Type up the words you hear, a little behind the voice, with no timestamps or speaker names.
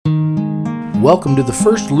and welcome to the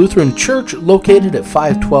First Lutheran Church located at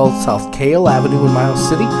 512 South Cale Avenue in Miles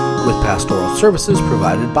City with pastoral services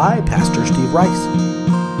provided by Pastor Steve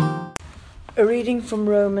Rice. A reading from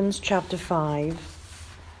Romans chapter 5.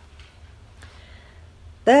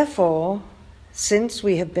 Therefore, since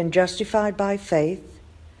we have been justified by faith,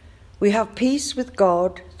 we have peace with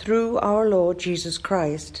God through our Lord Jesus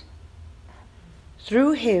Christ.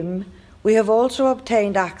 Through him we have also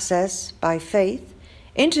obtained access by faith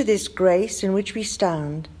into this grace in which we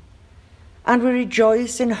stand, and we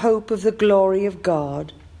rejoice in hope of the glory of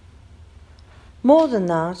God. More than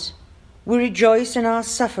that, we rejoice in our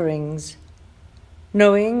sufferings,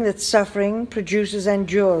 knowing that suffering produces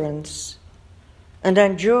endurance, and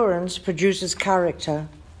endurance produces character,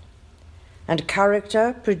 and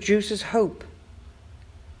character produces hope.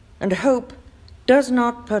 And hope does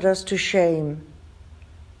not put us to shame,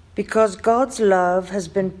 because God's love has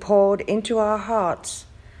been poured into our hearts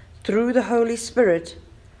through the Holy Spirit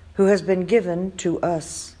who has been given to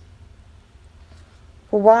us.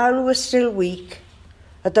 For while we were still weak,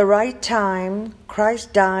 at the right time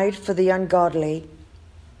Christ died for the ungodly.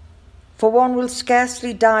 For one will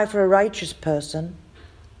scarcely die for a righteous person,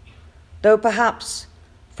 though perhaps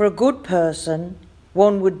for a good person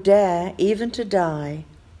one would dare even to die.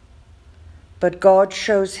 But God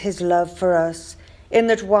shows his love for us in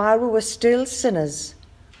that while we were still sinners,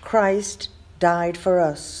 Christ died for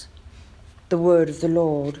us. The word of the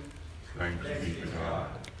Lord. Thanks be to God.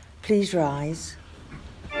 Please rise.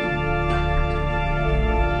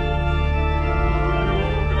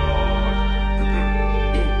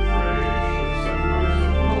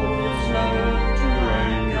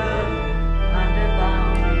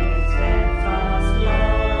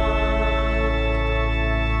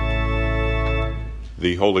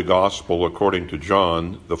 The Holy Gospel according to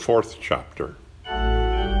John, the 4th chapter.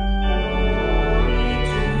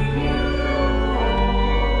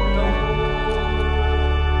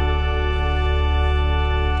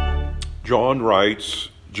 John writes,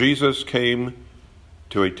 Jesus came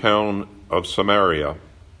to a town of Samaria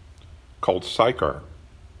called Sychar,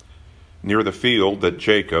 near the field that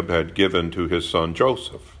Jacob had given to his son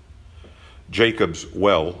Joseph. Jacob's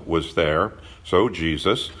well was there, so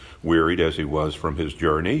Jesus, wearied as he was from his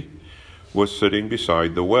journey, was sitting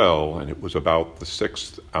beside the well, and it was about the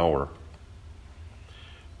 6th hour.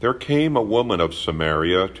 There came a woman of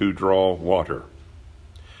Samaria to draw water.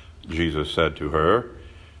 Jesus said to her,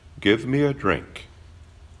 "Give me a drink,"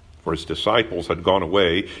 for his disciples had gone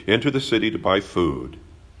away into the city to buy food.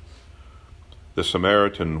 The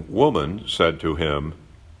Samaritan woman said to him,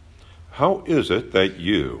 "How is it that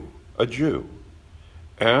you, a Jew,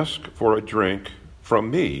 ask for a drink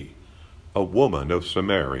from me, a woman of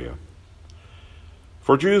Samaria?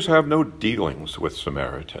 For Jews have no dealings with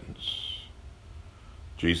Samaritans."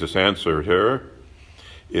 Jesus answered her,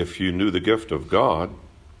 "If you knew the gift of God,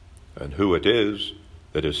 and who it is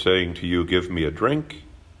that is saying to you, 'Give me a drink,'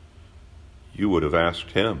 you would have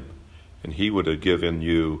asked him, and he would have given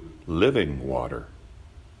you living water."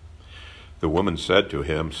 The woman said to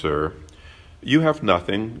him, "Sir, you have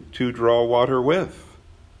nothing to draw water with,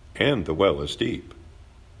 and the well is deep.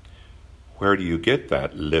 Where do you get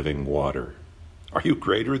that living water? Are you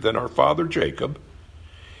greater than our father Jacob?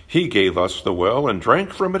 He gave us the well and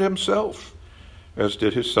drank from it himself, as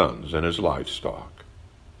did his sons and his livestock."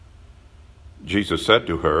 Jesus said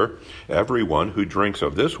to her, "Everyone who drinks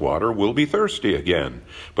of this water will be thirsty again,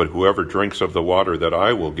 but whoever drinks of the water that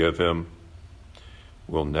I will give him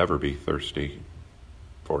will never be thirsty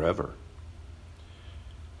forever.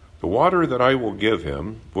 The water that I will give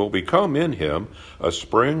him will become in him a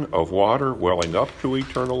spring of water welling up to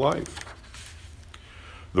eternal life."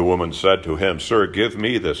 The woman said to him, "Sir, give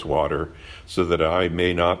me this water so that I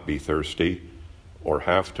may not be thirsty or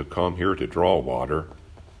have to come here to draw water."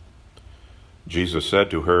 Jesus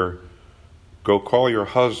said to her, "Go call your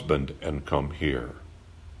husband and come here."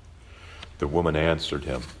 The woman answered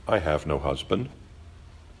him, "I have no husband."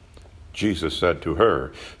 Jesus said to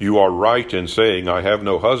her, "You are right in saying, 'I have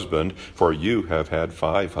no husband,' for you have had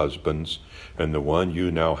 5 husbands, and the one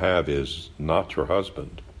you now have is not your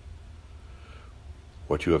husband.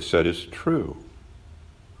 What you have said is true."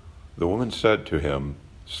 The woman said to him,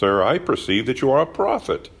 "Sir, I perceive that you are a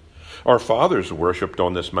prophet. Our fathers worshipped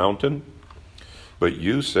on this mountain, but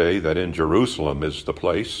you say that in Jerusalem is the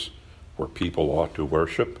place where people ought to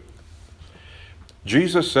worship."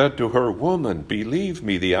 Jesus said to her, "Woman, believe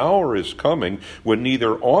me, the hour is coming when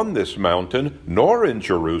neither on this mountain nor in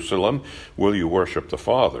Jerusalem will you worship the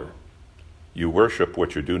Father. You worship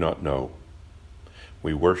what you do not know.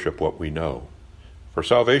 We worship what we know, for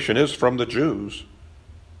salvation is from the Jews.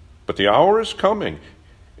 But the hour is coming,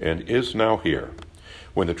 and is now here,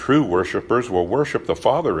 when the true worshipers will worship the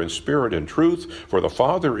Father in spirit and truth, for the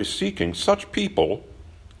Father is seeking such people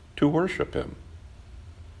to worship him.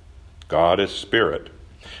 God is spirit,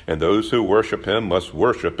 and those who worship him must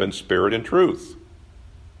worship in spirit and truth."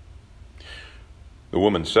 The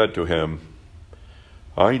woman said to him,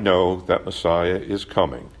 "I know that Messiah is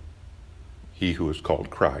coming, he who is called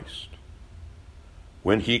Christ.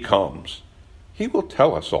 When he comes, he will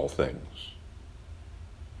tell us all things."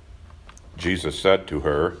 Jesus said to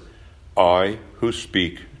her, "I who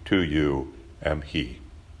speak to you am he."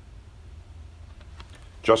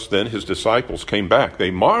 Just then his disciples came back.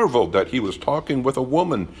 They marveled that he was talking with a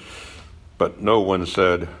woman, but no one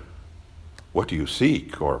said, "What do you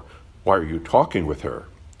seek?" or "Why are you talking with her?"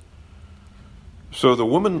 So the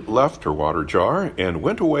woman left her water jar and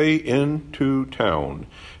went away into town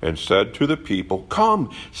and said to the people,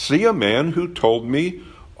 "Come, see a man who told me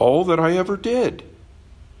all that I ever did.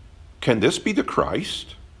 Can this be the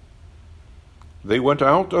Christ?" They went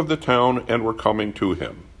out of the town and were coming to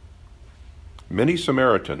him. Many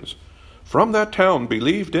Samaritans from that town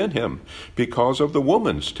believed in him because of the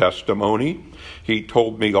woman's testimony. "He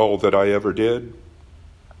told me all that I ever did."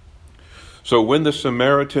 So when the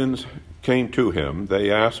Samaritans came to him, they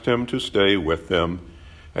asked him to stay with them,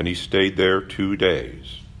 and he stayed there 2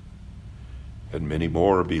 days. And many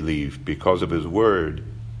more believed because of his word.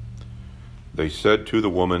 They said to the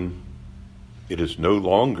woman, "It is no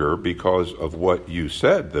longer because of what you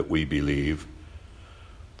said that we believe,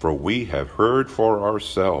 for we have heard for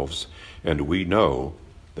ourselves, and we know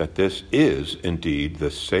that this is indeed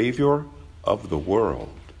the Savior of the world."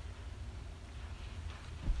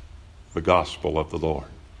 The Gospel of the Lord.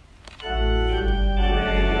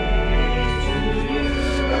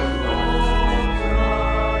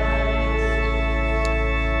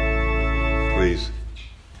 Please.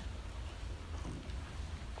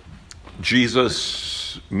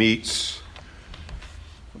 Jesus meets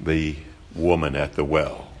the woman at the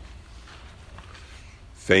well.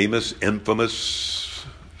 Famous, infamous,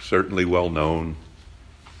 certainly well known,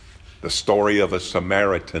 the story of a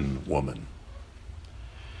Samaritan woman.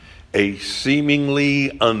 A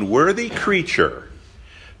seemingly unworthy creature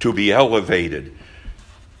to be elevated,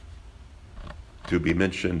 to be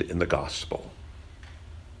mentioned in the gospel.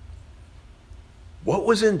 What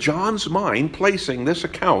was in John's mind placing this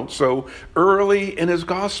account so early in his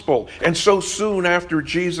gospel and so soon after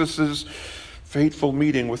Jesus' fateful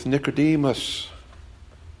meeting with Nicodemus?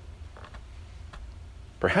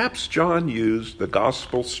 Perhaps John used the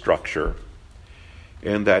gospel structure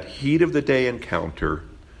and that heat of the day encounter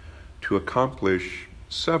to accomplish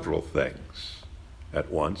several things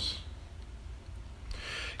at once.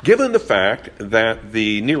 Given the fact that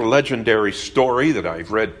the near legendary story that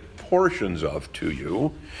I've read portions of to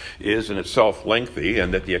you is in itself lengthy,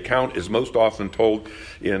 and that the account is most often told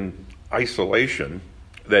in isolation,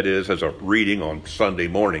 that is, as a reading on Sunday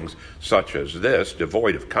mornings such as this,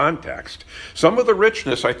 devoid of context, some of the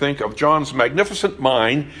richness, I think, of John's magnificent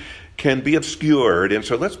mind can be obscured. And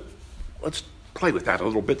so let's play with that a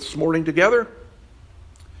little bit this morning together.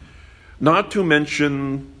 Not to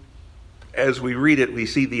mention, as we read it, we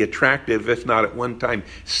see the attractive, if not at one time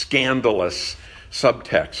scandalous,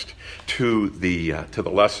 subtext to the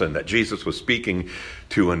lesson that Jesus was speaking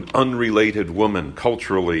to an unrelated woman,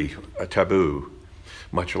 culturally a taboo,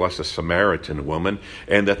 much less a Samaritan woman,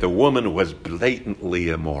 and that the woman was blatantly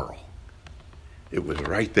immoral. It was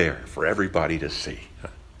right there for everybody to see.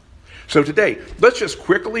 So today, let's just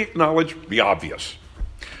quickly acknowledge the obvious.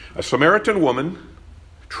 A Samaritan woman,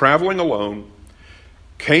 traveling alone,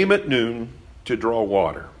 came at noon to draw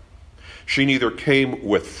water. She neither came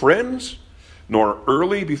with friends nor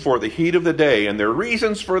early before the heat of the day, and there are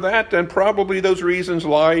reasons for that, and probably those reasons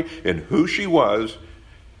lie in who she was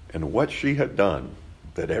and what she had done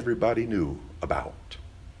that everybody knew about.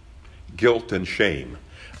 Guilt and shame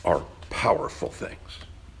are powerful things.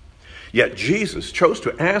 Yet Jesus chose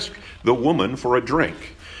to ask the woman for a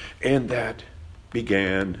drink, and that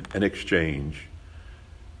began an exchange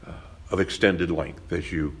of extended length,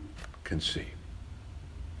 as you can see.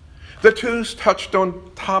 The two touched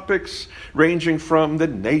on topics ranging from the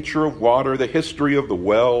nature of water, the history of the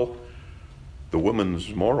well, the woman's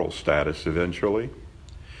moral status eventually,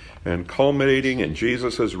 and culminating in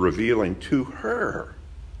Jesus' revealing to her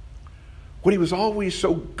what he was always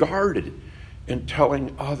so guarded in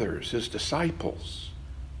telling others, his disciples,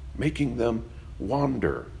 making them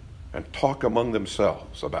wonder and talk among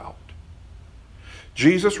themselves about.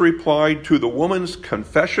 Jesus replied to the woman's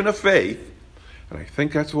confession of faith, and I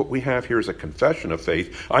think that's what we have here is a confession of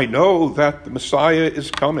faith. "I know that the Messiah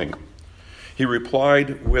is coming." He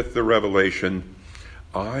replied with the revelation,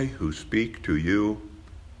 I who speak to you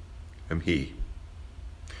am he.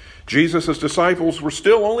 Jesus' disciples were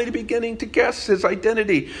still only beginning to guess his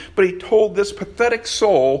identity, but he told this pathetic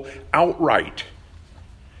soul outright.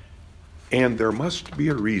 And there must be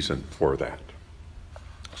a reason for that.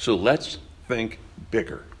 So let's think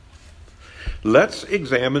bigger. Let's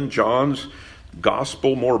examine John's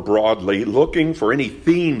gospel more broadly, looking for any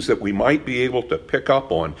themes that we might be able to pick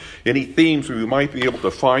up on, any themes we might be able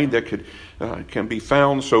to find that can be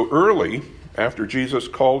found so early after Jesus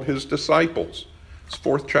called his disciples. It's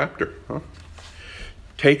 4th chapter.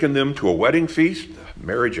 Taken them to a wedding feast,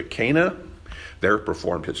 marriage at Cana. There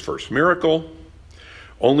performed his first miracle,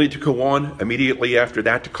 only to go on immediately after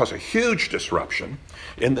that to cause a huge disruption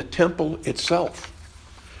in the temple itself,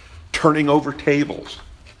 turning over tables,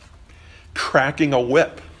 cracking a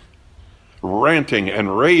whip, ranting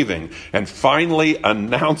and raving, and finally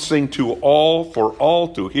announcing to all, for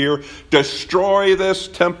all to hear, destroy this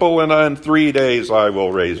temple and in 3 days I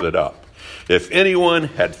will raise it up. If anyone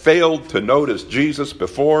had failed to notice Jesus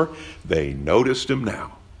before, they noticed him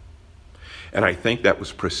now. And I think that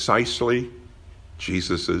was precisely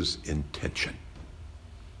Jesus' intention.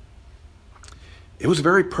 It was a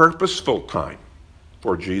very purposeful time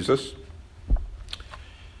for Jesus,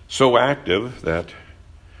 so active that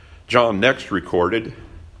John next recorded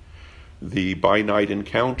the by-night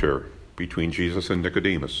encounter between Jesus and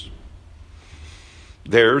Nicodemus.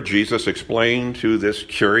 There, Jesus explained to this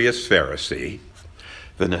curious Pharisee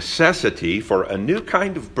the necessity for a new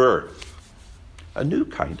kind of birth,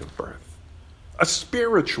 a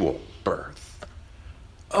spiritual birth,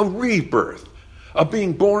 a rebirth, a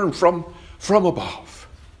being born from above,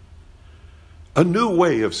 a new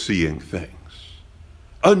way of seeing things,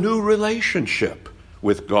 a new relationship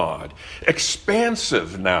with God,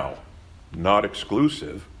 expansive now, not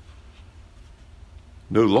exclusive,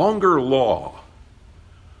 no longer law,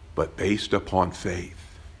 but based upon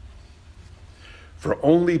faith. For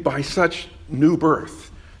only by such new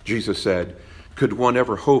birth, Jesus said, could one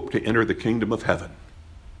ever hope to enter the kingdom of heaven,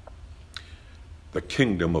 the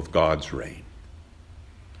kingdom of God's reign.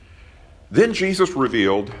 Then Jesus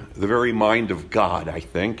revealed the very mind of God, I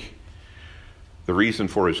think, the reason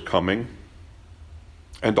for his coming,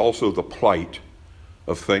 and also the plight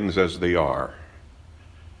of things as they are.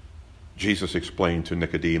 Jesus explained to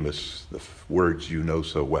Nicodemus the words you know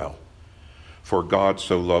so well. For God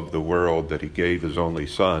so loved the world that he gave his only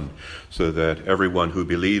Son, so that everyone who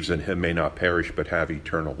believes in him may not perish but have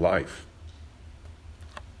eternal life.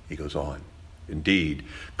 He goes on. Indeed,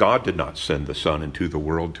 God did not send the Son into the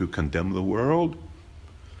world to condemn the world,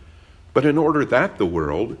 but in order that the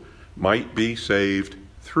world might be saved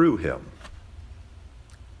through him.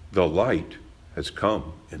 The light has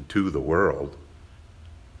come into the world,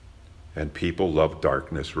 and people love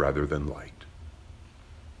darkness rather than light.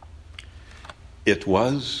 It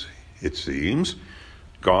was, it seems,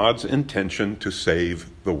 God's intention to save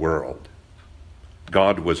the world.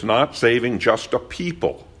 God was not saving just a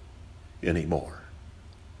people anymore,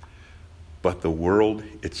 but the world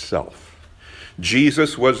itself.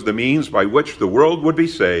 Jesus was the means by which the world would be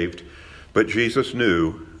saved, but Jesus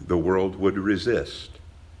knew the world would resist,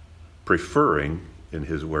 preferring, in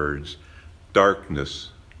his words,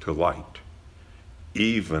 darkness to light,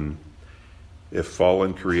 even if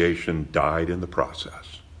fallen creation died in the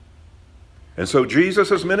process. And so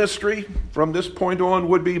Jesus' ministry from this point on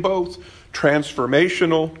would be both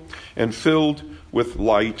transformational and filled with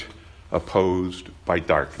light opposed by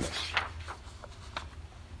darkness.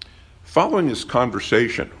 Following this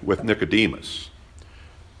conversation with Nicodemus,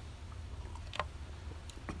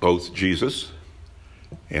 both Jesus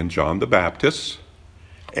and John the Baptist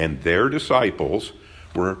and their disciples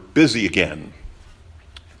were busy again,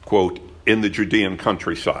 quote, in the Judean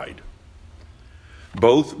countryside.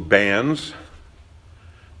 Both bands,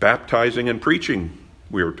 baptizing and preaching,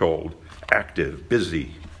 we are told, active,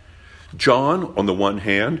 busy. John, on the one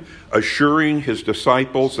hand, assuring his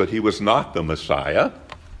disciples that he was not the Messiah,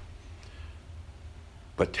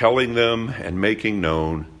 but telling them and making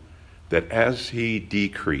known that as he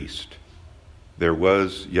decreased, there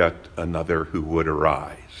was yet another who would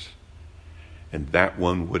arise, and that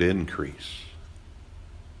one would increase.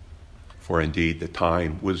 For indeed, the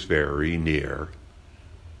time was very near.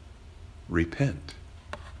 Repent.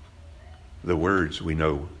 The words we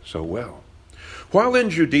know so well. While in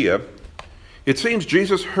Judea, it seems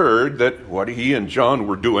Jesus heard that what he and John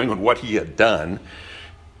were doing and what he had done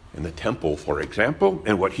in the temple, for example,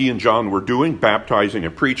 and what he and John were doing, baptizing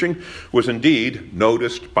and preaching, was indeed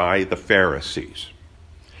noticed by the Pharisees.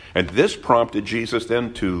 And this prompted Jesus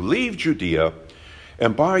then to leave Judea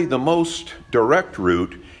and by the most direct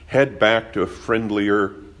route head back to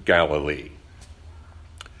friendlier Galilee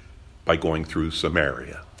by going through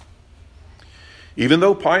Samaria. Even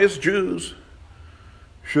though pious Jews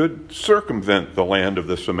should circumvent the land of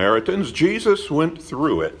the Samaritans, Jesus went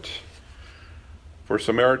through it. For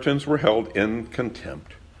Samaritans were held in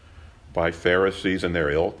contempt by Pharisees and their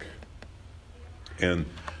ilk. And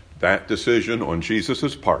that decision on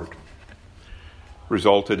Jesus' part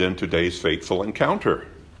resulted in today's fateful encounter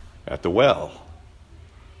at the well.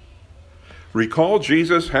 Recall,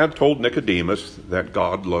 Jesus had told Nicodemus that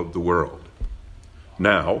God loved the world.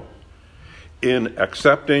 Now, in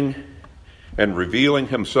accepting and revealing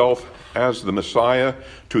himself as the Messiah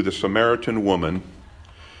to the Samaritan woman,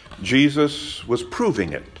 Jesus was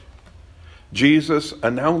proving it. Jesus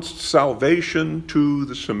announced salvation to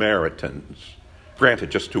the Samaritans.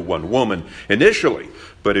 Granted, just to one woman initially,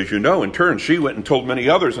 but as you know, in turn, she went and told many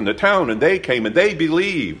others in the town, and they came and they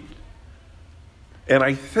believed. And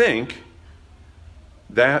I think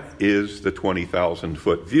that is the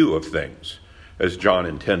 20,000-foot view of things, as John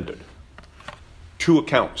intended. Two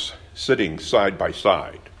accounts sitting side by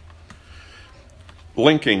side,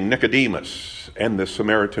 linking Nicodemus and the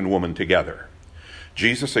Samaritan woman together.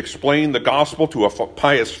 Jesus explained the gospel to a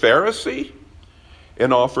pious Pharisee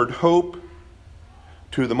and offered hope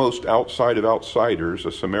to the most outside of outsiders,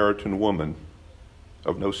 a Samaritan woman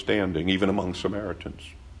of no standing, even among Samaritans.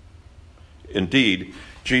 Indeed,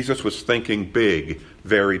 Jesus was thinking big,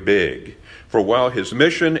 very big. For while his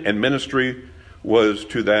mission and ministry was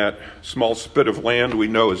to that small spit of land we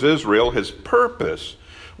know as Israel, his purpose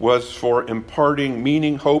was for imparting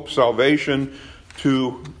meaning, hope, salvation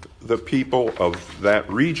to the people of that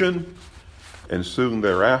region, and soon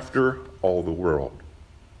thereafter, all the world,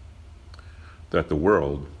 that the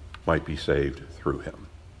world might be saved through him.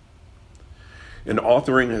 In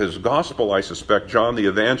authoring his gospel, I suspect John the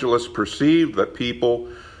Evangelist perceived that people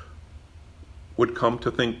would come to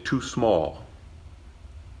think too small.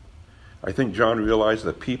 I think John realized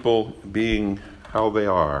that people, being how they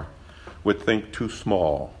are, would think too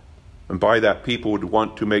small. And by that, people would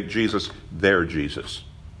want to make Jesus their Jesus.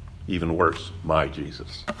 Even worse, my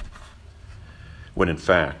Jesus. When in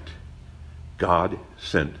fact, God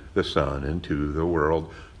sent the Son into the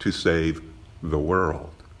world to save the world.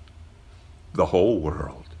 The whole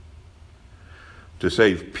world. To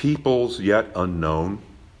save peoples yet unknown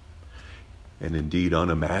and indeed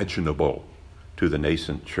unimaginable to the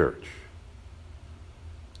nascent church.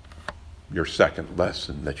 Your second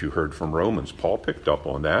lesson that you heard from Romans, Paul picked up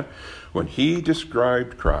on that when he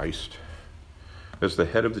described Christ as the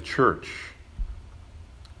head of the church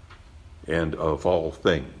and of all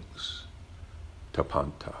things,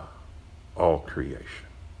 tapanta, all creation.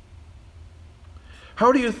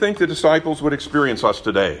 How do you think the disciples would experience us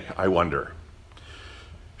today, I wonder?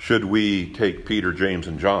 Should we take Peter, James,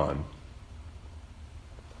 and John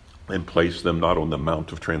and place them not on the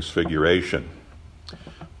Mount of Transfiguration,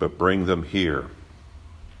 but bring them here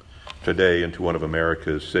today into one of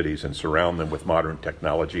America's cities and surround them with modern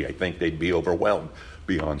technology? I think they'd be overwhelmed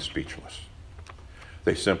beyond speechless.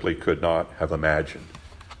 They simply could not have imagined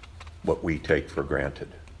what we take for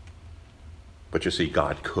granted. But you see,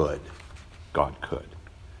 God could. God could.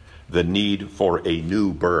 The need for a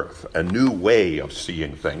new birth, a new way of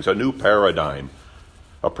seeing things, a new paradigm,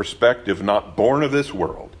 a perspective not born of this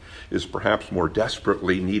world, is perhaps more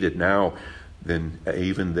desperately needed now than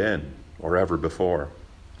even then or ever before.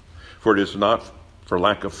 For it is not for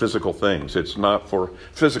lack of physical things. It's not for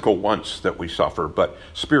physical wants that we suffer, but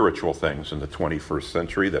spiritual things in the 21st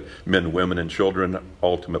century that men, women, and children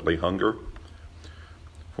ultimately hunger.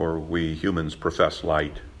 For we humans profess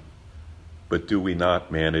light, but do we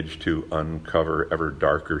not manage to uncover ever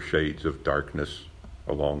darker shades of darkness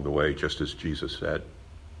along the way, just as Jesus said?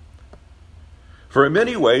 For in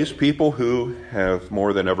many ways, people who have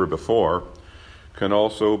more than ever before can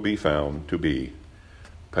also be found to be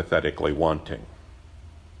pathetically wanting.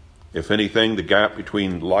 If anything, the gap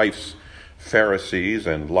between life's Pharisees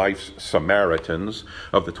and life's Samaritans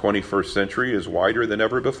of the 21st century is wider than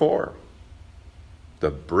ever before.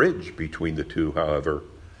 The bridge between the two, however,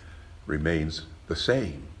 remains the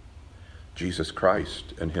same: Jesus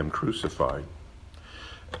Christ and him crucified.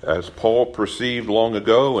 As Paul perceived long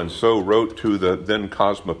ago and so wrote to the then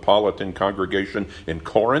cosmopolitan congregation in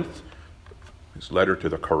Corinth, his letter to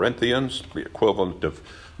the Corinthians, the equivalent of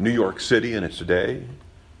New York City in its day,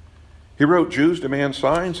 he wrote, "Jews demand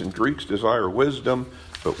signs and Greeks desire wisdom,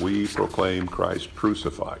 but we proclaim Christ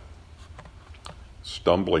crucified."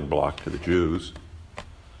 Stumbling block to the Jews,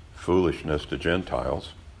 foolishness to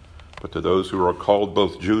Gentiles, but to those who are called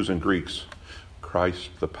both Jews and Greeks, Christ,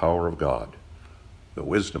 the power of God, the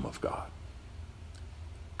wisdom of God.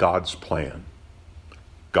 God's plan,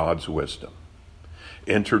 God's wisdom,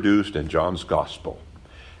 introduced in John's Gospel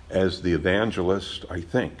as the evangelist, I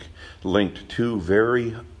think, linked two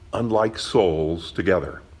very unlike souls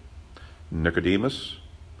together, Nicodemus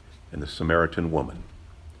and the Samaritan woman.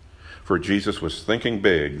 For Jesus was thinking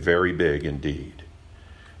big, very big indeed.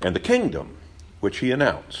 And the kingdom, which he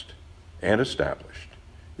announced and established,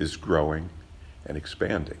 is growing and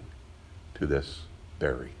expanding to this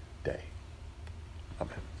very day.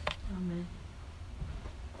 Amen. Amen.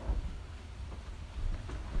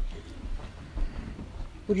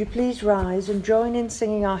 Would you please rise and join in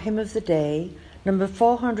singing our hymn of the day, number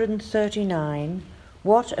 439,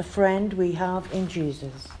 What a Friend We Have in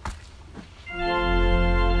Jesus.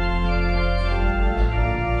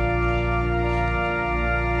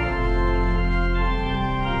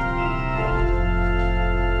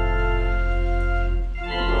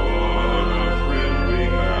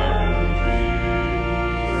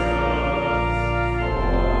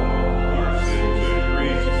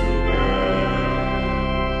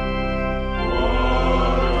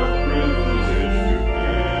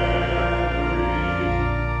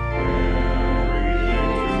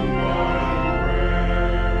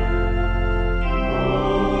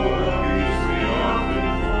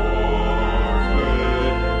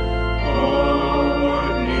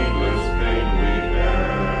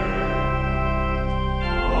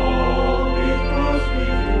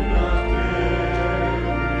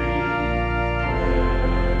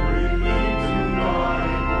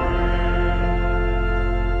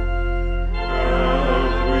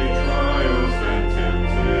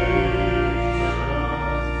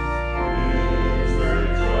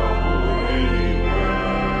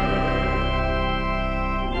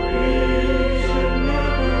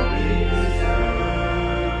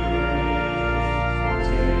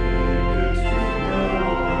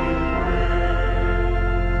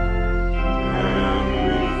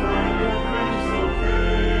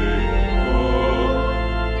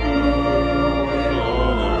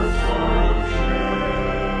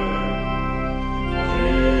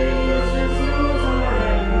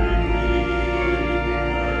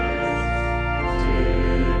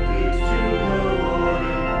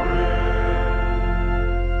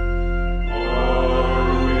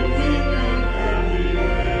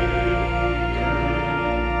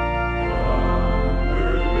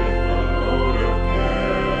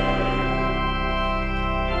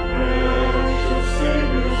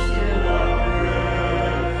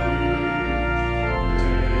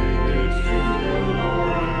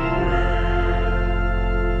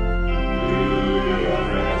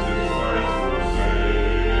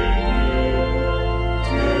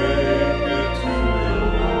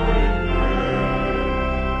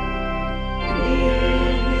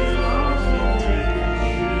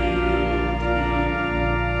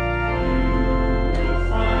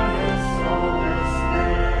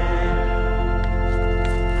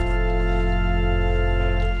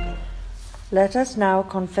 Let us now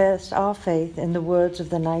confess our faith in the words of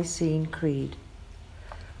the Nicene Creed.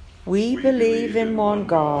 We believe in one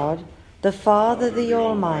God, the Father, the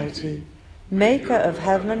Almighty, maker of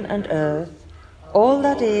heaven and earth, all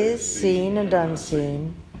that is seen and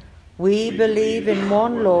unseen. We believe in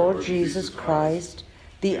one Lord Jesus Christ,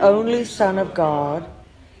 the only Son of God,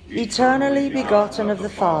 eternally begotten of the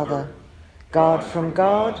Father, God from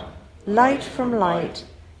God, light from light,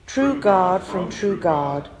 true God from true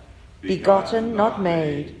God, begotten, not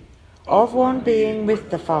made, of one being with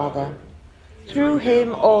the Father. Through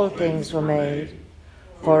him all things were made.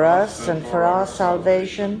 For us and for our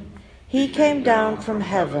salvation, he came down from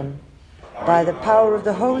heaven. By the power of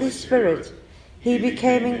the Holy Spirit, he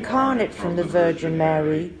became incarnate from the Virgin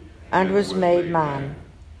Mary and was made man.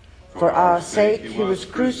 For our sake he was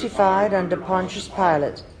crucified under Pontius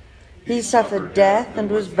Pilate. He suffered death and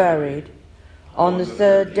was buried. On the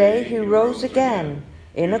third day he rose again,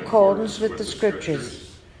 in accordance with the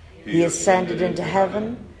Scriptures. He ascended into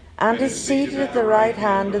heaven and is seated at the right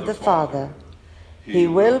hand of the Father. He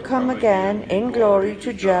will come again in glory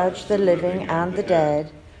to judge the living and the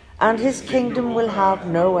dead, and his kingdom will have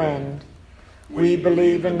no end. We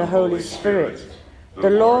believe in the Holy Spirit, the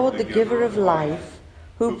Lord, the giver of life,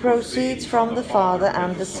 who proceeds from the Father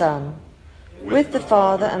and the Son. With the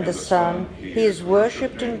Father and the Son he is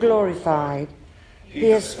worshipped and glorified.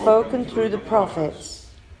 He has spoken through the prophets.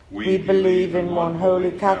 We believe in one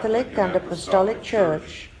holy Catholic and Apostolic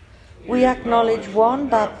Church. We acknowledge one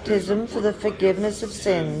baptism for the forgiveness of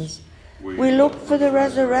sins. We look for the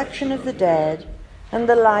resurrection of the dead and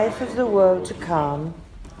the life of the world to come.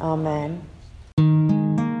 Amen.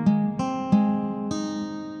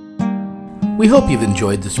 We hope you've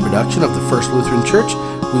enjoyed this production of the First Lutheran Church.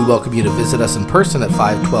 We welcome you to visit us in person at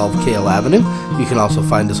 512 Kale Avenue. You can also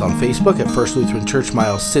find us on Facebook at First Lutheran Church,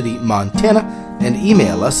 Miles City, Montana, and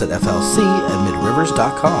email us at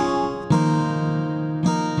flc@midrivers.com.